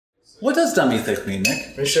What does dummy thick mean,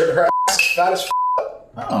 Nick? Make sure her ass is fat as f.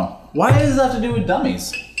 Oh. Why does that have to do with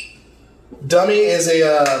dummies? Dummy is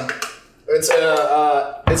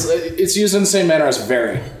it's used in the same manner as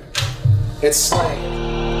very. It's slang.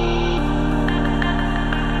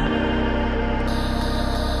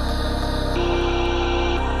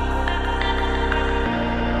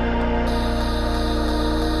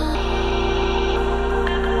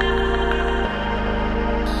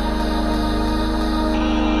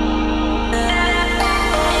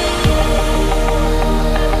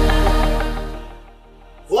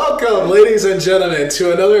 Welcome, ladies and gentlemen,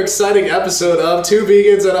 to another exciting episode of Two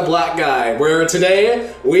Vegans and a Black Guy, where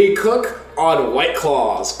today we cook on White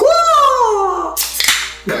Claws.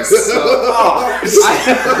 Yes,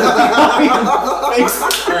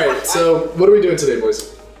 Alright, so what are we doing today,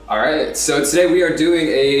 boys? Alright, so today we are doing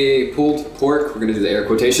a pulled pork. We're going to do the air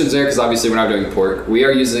quotations there because obviously we're not doing pork. We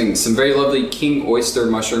are using some very lovely king oyster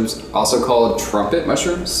mushrooms, also called trumpet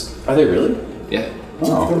mushrooms. Are they really? Yeah.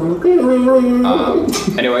 Oh.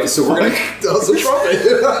 Anyway, so we're gonna. That was a trumpet.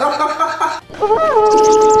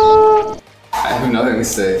 I have nothing to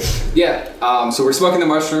say. Yeah. So we're smoking the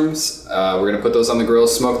mushrooms. We're gonna put those on the grill,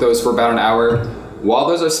 smoke those for about an hour. While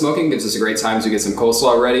those are smoking, gives us a great time to get some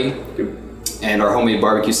coleslaw ready, and our homemade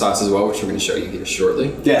barbecue sauce as well, which we're gonna show you here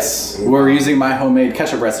shortly. Yes, we're using my homemade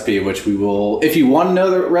ketchup recipe, which we will. If you want to know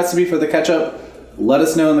the recipe for the ketchup, let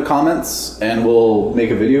us know in the comments, and we'll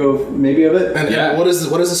make a video of it. And what is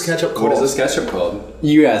this ketchup called? What is this ketchup called?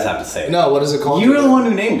 You guys have to say it. No, what is it called? You were the one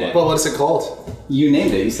who named it. Well, what is it called? You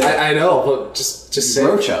named it. You said I know, but just say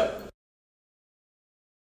Rocha.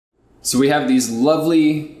 So we have these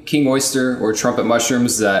lovely king oyster or trumpet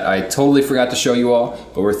mushrooms that I totally forgot to show you all,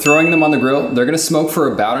 but we're throwing them on the grill. They're gonna smoke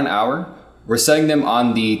for about an hour. We're setting them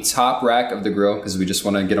on the top rack of the grill because we just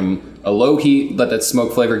want to get them a low heat, let that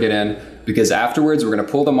smoke flavor get in, because afterwards we're going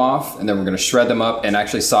to pull them off and then we're going to shred them up and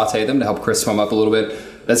actually saute them to help crisp them up a little bit.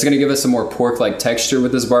 That's going to give us a more pork-like texture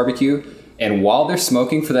with this barbecue. And while they're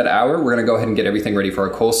smoking for that hour, we're going to go ahead and get everything ready for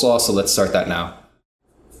our coleslaw, so let's start that now.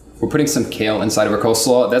 We're putting some kale inside of our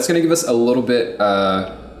coleslaw. That's going to give us a little bit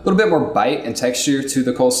more bite and texture to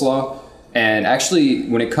the coleslaw. And actually,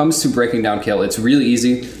 when it comes to breaking down kale, it's really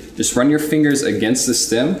easy. Just run your fingers against the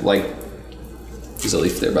stem, like, there's a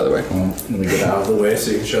leaf there, by the way. Let me get out of the way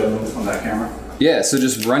so you can show them on that camera. Yeah, so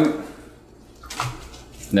just run.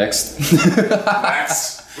 Next.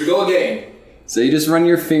 Next. We go again. So you just run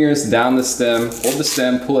your fingers down the stem, hold the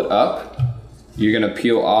stem, pull it up. You're gonna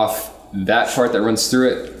peel off that part that runs through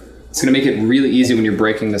it. It's gonna make it really easy when you're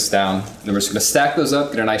breaking this down. Then we're just gonna stack those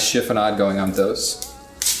up, get a nice chiffonade going on those.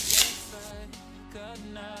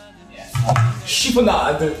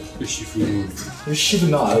 Chiffonade.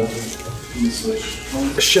 Chiffonade.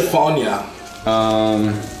 Chiffonia.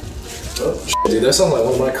 Dude, that sounds like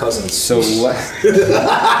one of my cousins. So what?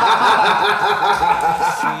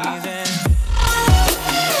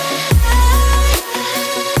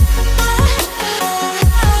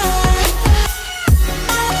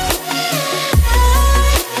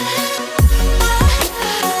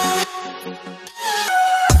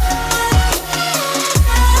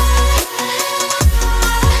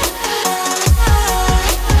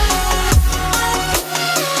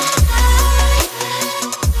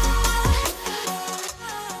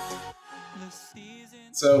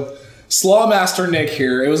 So, Slaw Master Nick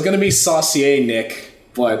here. It was gonna be Saucier Nick,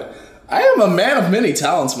 but I am a man of many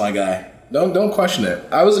talents, my guy. Don't question it.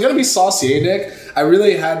 I was gonna be Saucier Nick. I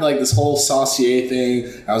really had like this whole Saucier thing.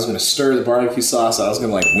 I was gonna stir the barbecue sauce. I was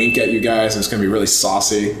gonna like wink at you guys. And it's gonna be really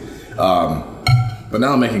saucy. But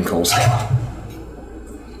now I'm making coleslaw.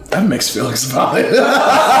 I have mixed feelings about it.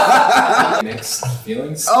 Mixed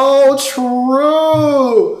feelings? Oh,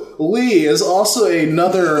 true! Lee is also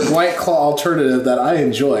another White Claw alternative that I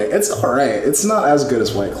enjoy. It's alright. It's not as good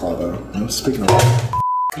as White Claw, though. I'm speaking of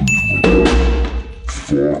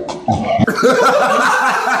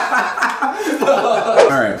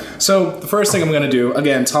Alright, so the first thing I'm gonna do,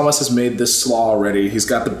 again, Thomas has made this slaw already. He's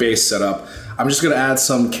got the base set up. I'm just gonna add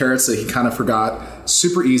some carrots that he kind of forgot.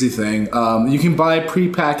 Super easy thing. You can buy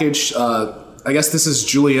pre-packaged, I guess this is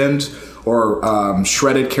julienne or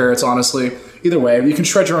shredded carrots, honestly. Either way, you can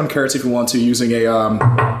shred your own carrots if you want to using a,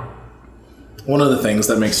 one of the things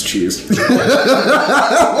that makes cheese.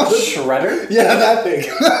 Shredder? Yeah, that thing.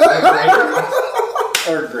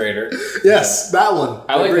 Or grater. Yes, that one.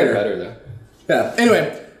 I like that better though. Yeah,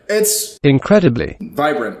 anyway, it's incredibly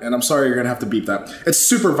vibrant, and I'm sorry you're gonna have to beep that. It's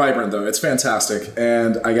super vibrant though, it's fantastic,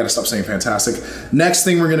 and I gotta stop saying fantastic. Next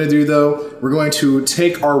thing we're gonna do though, we're going to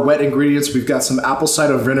take our wet ingredients. We've got some apple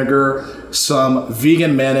cider vinegar, some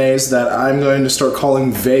vegan mayonnaise that I'm going to start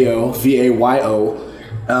calling Vayo, V-A-Y-O.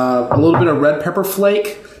 a little bit of red pepper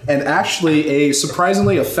flake, and actually a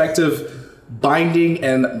surprisingly effective binding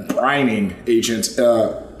and brining agent,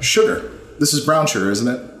 sugar. This is brown sugar, isn't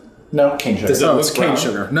it? No, cane sugar. No, it's cane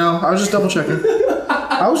sugar. No, I was just double checking.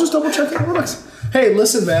 Relax. Hey,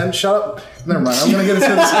 listen, man. Shut up. Never mind. I was gonna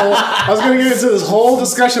get into this whole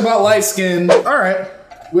discussion about light skin. All right.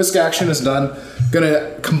 Whisk action is done.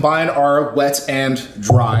 Gonna combine our wet and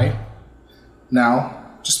dry. Now,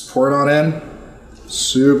 just pour it on in.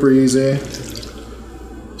 Super easy.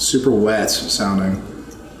 Super wet sounding.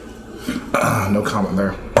 No comment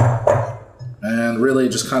there. And really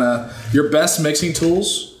just kind of, your best mixing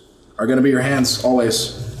tools are gonna be your hands,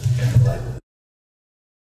 always.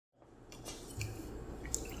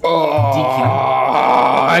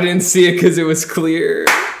 Oh, I didn't see it because it was clear.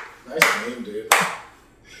 Nice name, dude.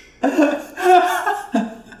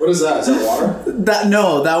 What is that? Is that water?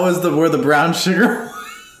 That was where the brown sugar.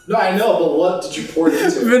 No, I know, but what did you pour it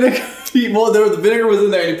into? Vinegar. Well, the vinegar was in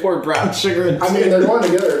there, and you poured brown sugar into it. I mean, they're going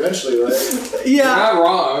together eventually, right? Yeah. You're not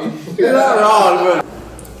wrong. You're not wrong, but...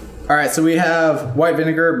 Alright, so we have white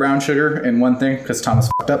vinegar, brown sugar in one thing, because Thomas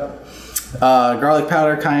fucked up. Garlic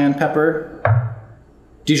powder, cayenne pepper,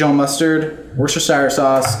 Dijon mustard, Worcestershire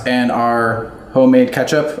sauce, and our homemade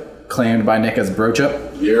ketchup, claimed by Nick as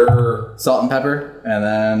brochup. Yeah. Salt and pepper, and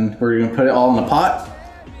then we're going to put it all in a pot,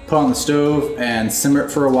 put it on the stove, and simmer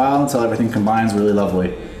it for a while until everything combines really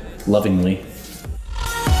lovingly.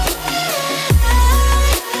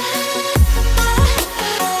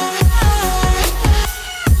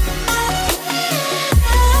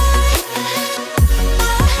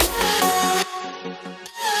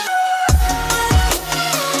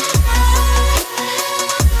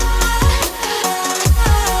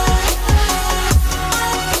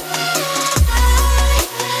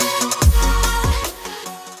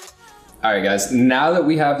 Alright guys, now that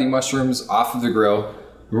we have the mushrooms off of the grill,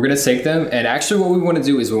 we're gonna take them, and actually what we wanna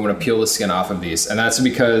do is we wanna peel the skin off of these. And that's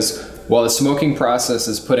because while the smoking process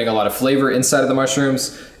is putting a lot of flavor inside of the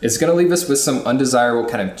mushrooms, it's gonna leave us with some undesirable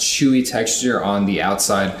kind of chewy texture on the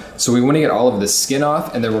outside. So we wanna get all of the skin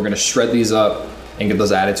off, and then we're gonna shred these up and get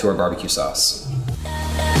those added to our barbecue sauce.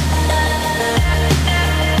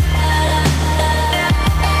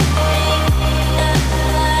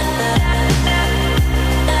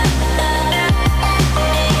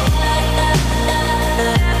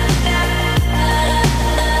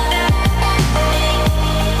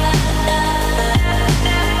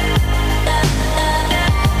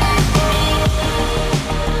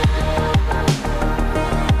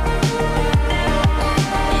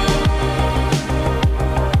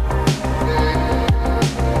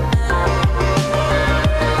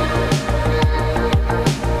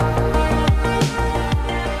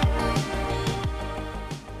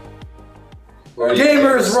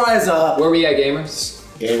 Gamers, rise up! Where we at, gamers?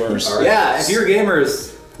 Gamers. All right. Yeah, if you're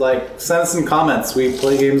gamers, like, send us some comments. We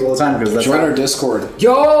play games all the time because that's Join our Discord.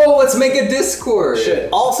 Yo, let's make a Discord! Shit.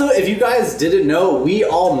 Also, if you guys didn't know, we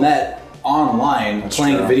all met online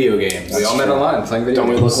playing true. video games. We all met online playing video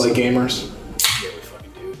Don't we games. look like gamers? Yeah, we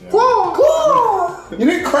fucking do. You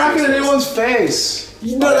didn't crack it in anyone's face.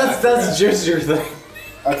 No, that's just your thing.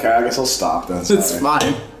 Okay, I guess I'll stop then. It's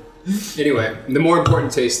fine. Anyway, the more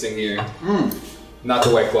important tasting here, not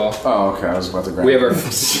the White Claw. Oh, okay. I was about to grab We have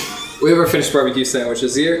our finished barbecue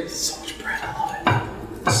sandwiches here. So much bread, I love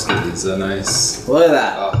it. This is a nice. Look at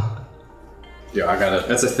that. Oh, Yeah, I got it.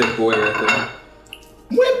 that's a thick boy right there.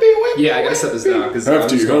 Whippy. Yeah, I gotta set this down because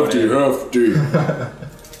Hefty.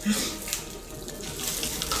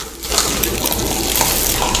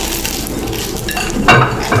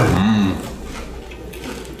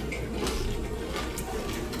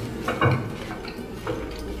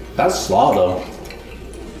 That's slaw, though.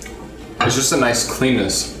 It's just a nice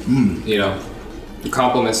cleanness. You know, it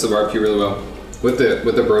complements the barbecue really well with the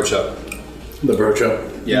brochup. The brocho.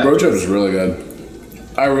 Yeah, Brochup is really good.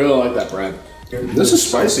 I really like that bread. This is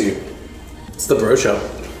spicy. It's the brocho.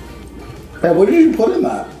 Hey, what did you put in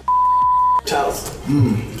that? Towels.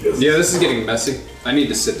 yeah. This is getting messy. I need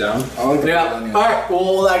to sit down. I like Yeah. Alright,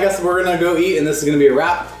 well, I guess we're gonna go eat, and this is gonna be a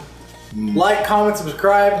wrap. Like, comment,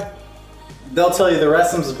 subscribe. They'll tell you the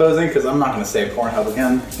rest, I'm supposing, because I'm not gonna say Pornhub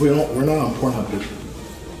again. We're not on Pornhub, dude.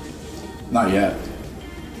 Not yet.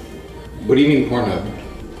 What do you mean Pornhub?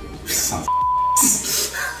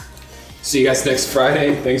 See you guys next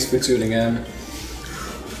Friday. Thanks for tuning in.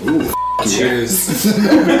 Ooh. Cheers.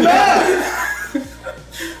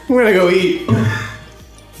 I'm gonna go eat.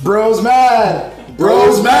 Bro's mad.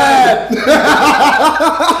 Bro's mad.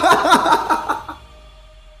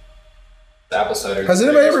 Apple cider. Has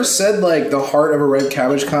anybody ever said like the heart of a red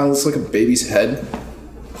cabbage kind of looks like a baby's head?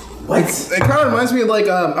 What? It kind of reminds me of like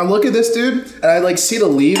I look at this dude and I like see the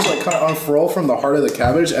leaves like kind of unfurl from the heart of the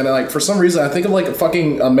cabbage, and like for some reason I think of like a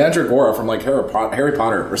fucking Mandragora from like Harry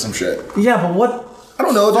Potter or some shit. Yeah, but what? I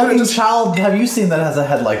don't know, dude. Fucking child have you seen that has a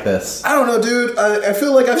head like this? I don't know, dude. I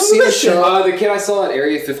feel like I've seen a show. The kid I saw at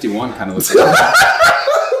Area 51 kind of looks like that.